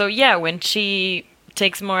 So yeah, when she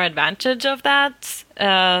takes more advantage of that,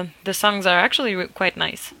 the songs are actually quite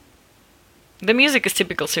nice. The music is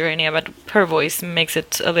typical Sirenia, but her voice makes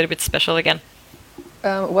it a little bit special again.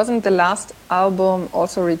 Wasn't the last album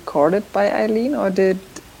also recorded by Eileen, or did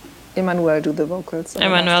Emmanuel do the vocals? on the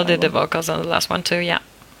last Emmanuel did the album? vocals on the last one too, yeah.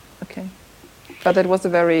 Okay. But it was a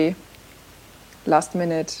very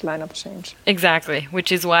last-minute lineup change. Exactly,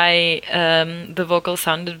 which is why the vocals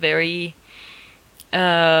sounded very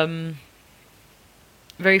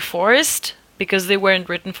very forced, because they weren't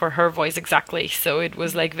written for her voice exactly. So it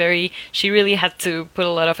was like she really had to put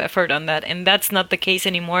a lot of effort on that. And that's not the case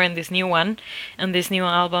anymore in this new one, and this new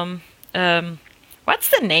album. What's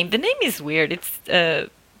the name? The name is weird. It's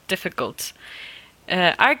difficult.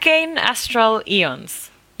 Arcane Astral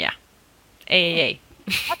Eons. Yeah. AAA.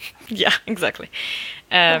 Yeah, exactly.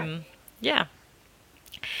 Yeah.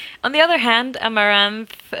 On the other hand,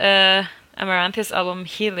 Amarantha's album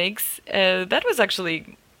Helix, that was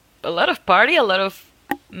actually a lot of party, a lot of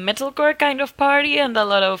metalcore kind of party, and a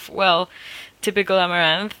lot of, well, typical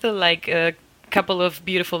Amaranth, like a couple of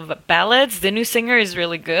beautiful ballads. The new singer is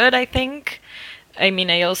really good, I think. I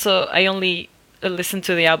mean, I only listened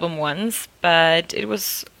to the album once, but it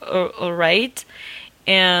was alright.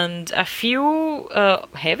 And a few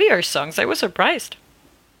heavier songs. I was surprised.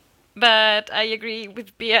 But I agree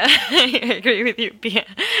with Pia. I agree with you, Pia,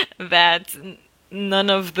 that none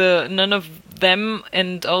of them,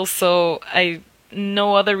 and also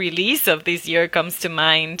no other release of this year comes to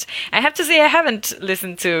mind. I have to say I haven't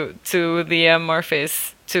listened to the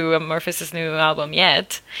Amorphis' new album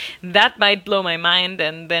yet. That might blow my mind,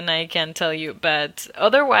 and then I can tell you. But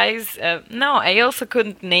otherwise, no, I also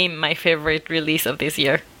couldn't name my favorite release of this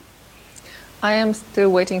year. I am still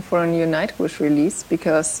waiting for a new Nightwish release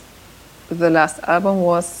because the last album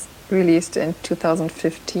was released in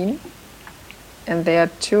 2015. And they are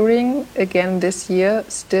touring again this year,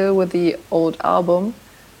 still with the old album.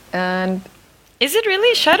 And is it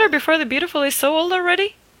really? Shatter Before the Beautiful is so old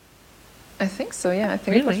already? I think so, yeah. I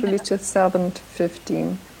think it was Really? released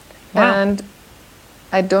 2015. Wow. And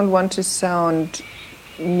I don't want to sound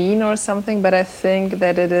mean or something, but I think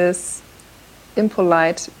that it is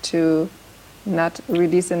impolite to not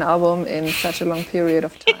release an album in such a long period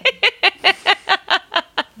of time.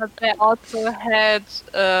 But they also had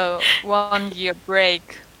a 1 year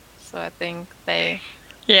break, so I think they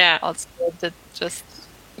Yeah. also did just.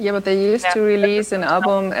 Yeah, but they used to release an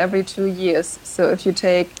album every 2 years. So if you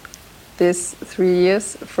take this 3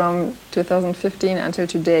 years from 2015 until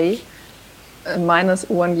today, minus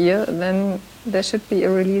 1 year, then there should be a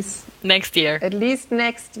release Next year. at least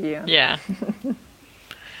next year. Yeah.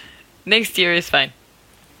 Next year is fine.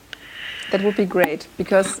 That would be great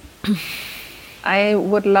because I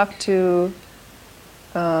would love to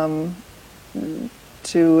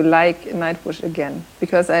like Nightwish again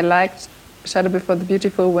because I liked Shadow Before the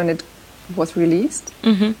Beautiful when it was released.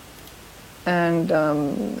 Mm-hmm. And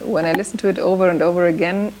when I listened to it over and over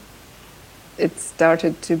again, it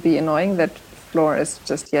started to be annoying that Floor is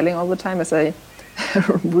just yelling all the time, as I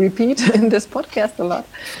repeat in this podcast a lot.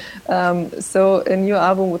 So a new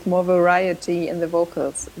album with more variety in the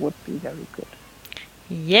vocals would be very good.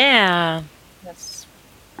 Yeah. Yes.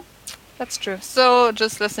 That's true. So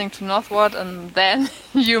just listening to Northward and then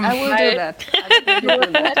you I will do that. I will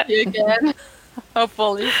do that. you again.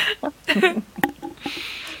 Hopefully.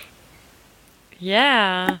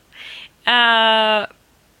 Yeah.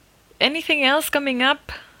 Anything else coming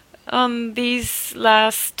up on these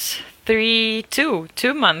last 2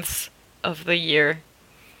 months of the year?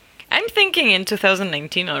 I'm thinking in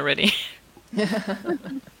 2019 already.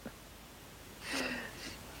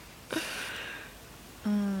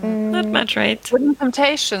 Not much, right? Wooden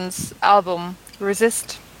Temptations album,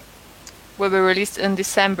 Resist, will be released in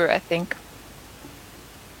December, I think.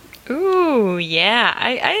 Ooh, yeah.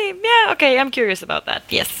 Yeah, okay, I'm curious about that.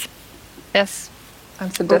 Yes. Yes. I'm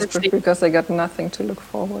so desperate because I got nothing to look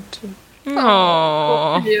forward to.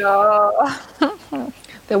 Aww. Yeah.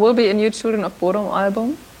 There will be a new Children of Bodom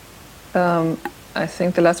album. I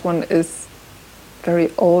think the last one is very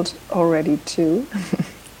old already too.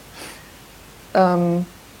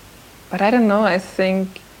 But I don't know, I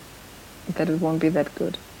think that it won't be that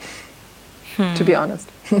good, to be honest.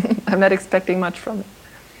 I'm not expecting much from it.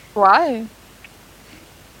 Why?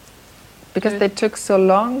 Because they took so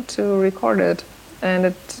long to record it, and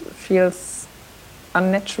it feels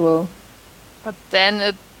unnatural. But then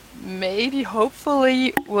it maybe,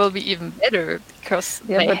 hopefully, will be even better because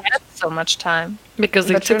they had so much time. Because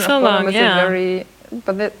it took so long, yeah.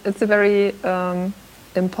 It's a very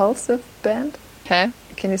impulsive band. Okay.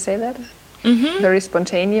 Can you say that? Mm-hmm. Very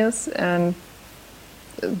spontaneous, and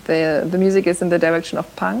the music is in the direction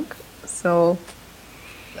of punk. So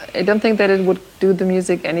I don't think that it would do the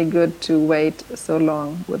music any good to wait so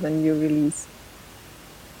long with a new release.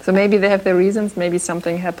 So maybe they have their reasons, maybe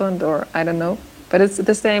something happened, or I don't know. But it's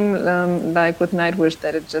the same like with Nightwish,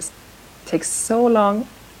 that it just takes so long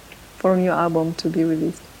for a new album to be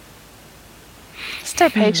released. Stay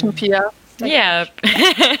patient, Pia. Yeah,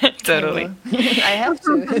 totally. I have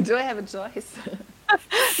to. Do I have a choice?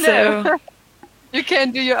 So you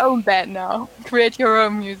can do your own band now. Create your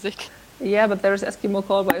own music. Yeah, but there's Eskimo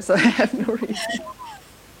Callboy, so I have no reason.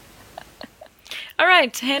 all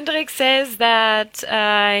right, Hendrik says that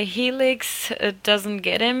Helix doesn't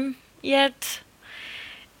get him yet.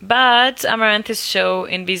 But Amaranth's show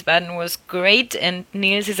in Wiesbaden was great, and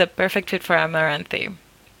Niels is a perfect fit for Amaranth.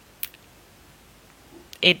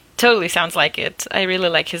 It totally sounds like it. I really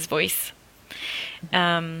like his voice.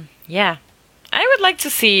 Yeah. I would like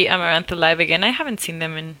to see Amaranth live again. I haven't seen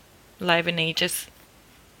them live in ages.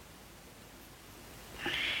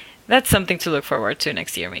 That's something to look forward to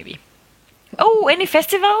next year, maybe. Oh, any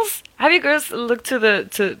festivals? Have you girls looked to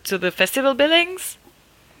the festival billings?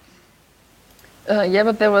 Yeah,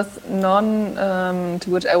 but there was none to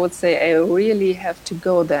which I would say I really have to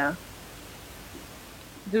go there.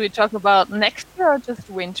 Do we talk about next year or just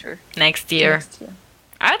winter? Next year. Next year.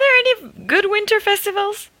 Are there any good winter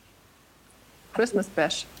festivals? Christmas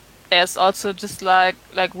Bash. There's also just like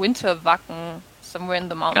Winter Wacken somewhere in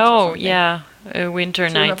the mountains. Oh, yeah. Winter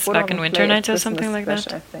nights, Wacken Winter Nights or something like Bash,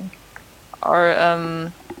 that. I think. Or,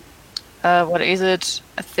 what is it?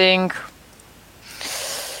 I think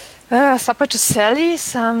Supper to Sally,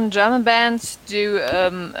 some German bands do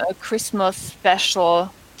a Christmas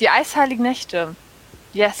special. Die Eisheiligen Nächte.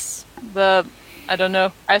 Yes, I don't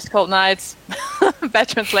know, Ice Cold Nights. Bad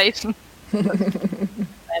translation.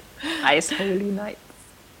 Ice Holy Nights.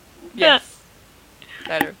 Yes.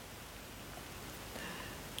 Better.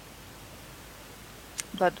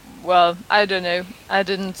 But, well, I don't know. I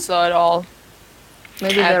didn't saw it all.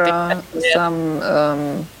 Maybe there are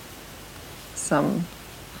some.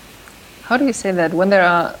 How do you say that? When there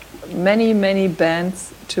are many, many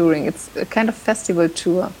bands touring, it's a kind of festival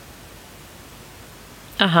tour.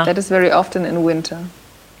 Uh-huh. That is very often in winter.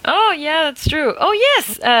 Oh, yeah, that's true. Oh,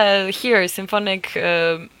 yes. Here, Symphonic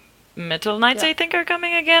Metal Nights, I think, are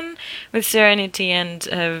coming again with Serenity and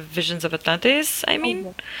Visions of Atlantis, I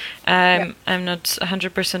mean. I'm not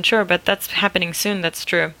 100% sure, but that's happening soon, that's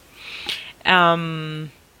true. Yeah.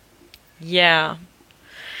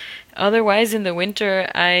 Otherwise, in the winter,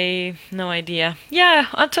 no idea. Yeah,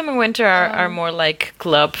 autumn and winter are more like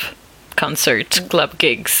club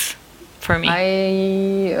gigs for me.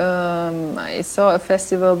 I saw a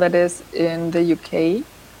festival that is in the UK.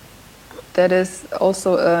 That is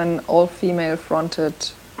also an all-female fronted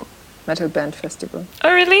metal band festival.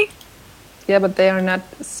 Oh, really? Yeah, but they are not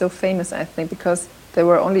so famous, I think, because there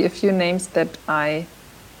were only a few names that I've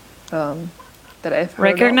heard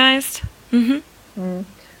recognized. of.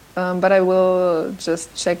 But I will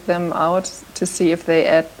just check them out to see if they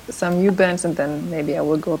add some new bands, and then maybe I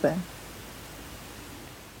will go there.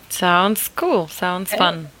 Sounds cool. Sounds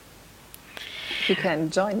fun. You can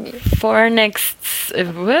join me. For next,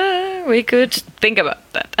 we could think about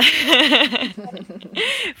that.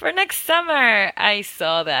 For next summer, I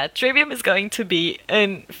saw that Trivium is going to be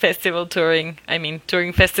in festival touring. I mean,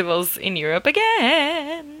 touring festivals in Europe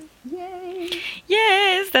again. Yay!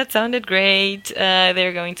 Yes, that sounded great.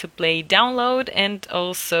 They're going to play Download and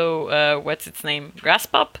also, what's its name?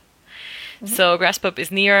 Grasspop. So Grasspop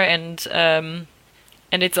is near, and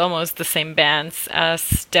it's almost the same bands as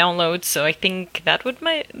Download, so I think that would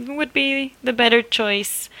be the better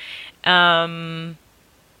choice. That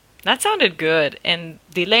sounded good, and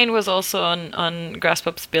Delane was also on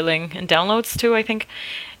Grasspop's billing and Downloads too, I think.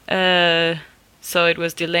 So it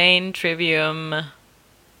was Delane, Trivium,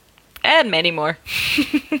 and many more.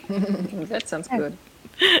 That sounds good.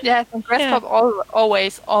 Yeah, I think Grasspop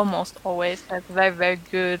almost always has a very, very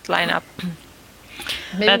good lineup.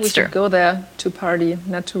 Maybe That's we should true. go there to party,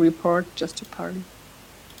 not to report, just to party.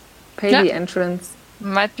 Pay the entrance,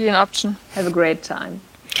 Might be an option. have a great time.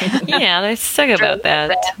 Yeah, let's talk about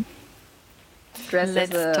that. Dress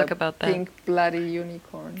Let's as a talk about that. pink bloody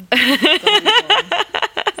unicorn.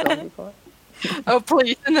 Zombie. Oh,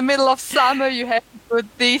 please. In the middle of summer, you have to put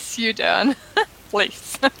this suit on.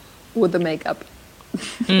 Please. With the makeup.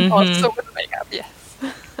 Also with makeup, yes.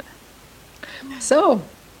 So,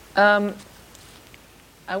 I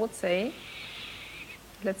would say,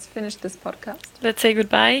 let's finish this podcast. Let's say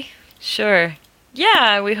goodbye? Sure.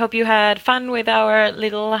 Yeah, we hope you had fun with our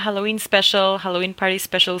little Halloween special, Halloween party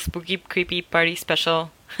special, spooky, creepy party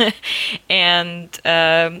special. And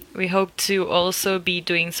we hope to also be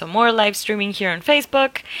doing some more live streaming here on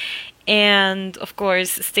Facebook. And of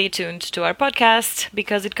course, stay tuned to our podcast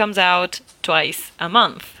because it comes out twice a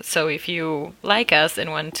month. So if you like us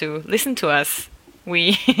and want to listen to us,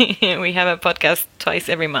 we we have a podcast twice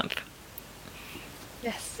every month.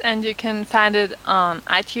 Yes, and you can find it on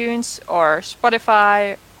iTunes or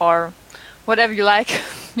Spotify or whatever you like,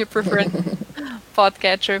 your preferred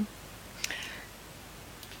podcatcher.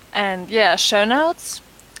 And yeah, show notes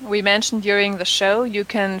we mentioned during the show you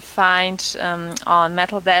can find on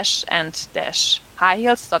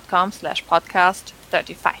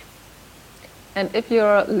metal-and-highheels.com/podcast35. And if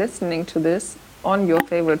you're listening to this on your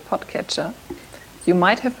favorite podcatcher, you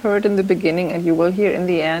might have heard in the beginning and you will hear in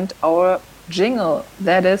the end our jingle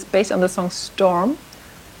that is based on the song Storm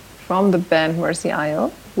from the band Mercy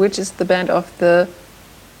Isle, which is the band of the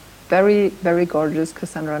very, very gorgeous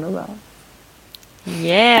Cassandra Noel,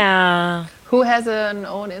 Yeah. who has an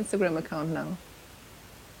own Instagram account now.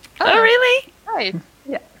 Oh, really? Right.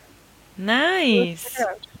 Yeah. Nice.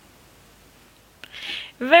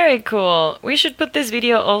 Very cool. We should put this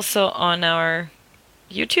video also on our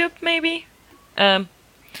YouTube, maybe?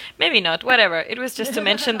 Maybe not, whatever. It was just to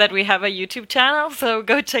mention that we have a YouTube channel, so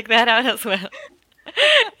go check that out as well.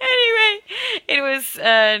 Anyway, it was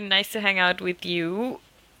nice to hang out with you,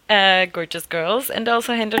 gorgeous girls, and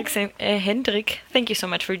also Hendrik, thank you so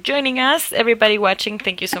much for joining us. Everybody watching,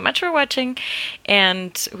 thank you so much for watching,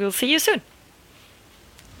 and we'll see you soon.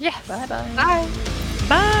 Yes. Bye-bye. Bye.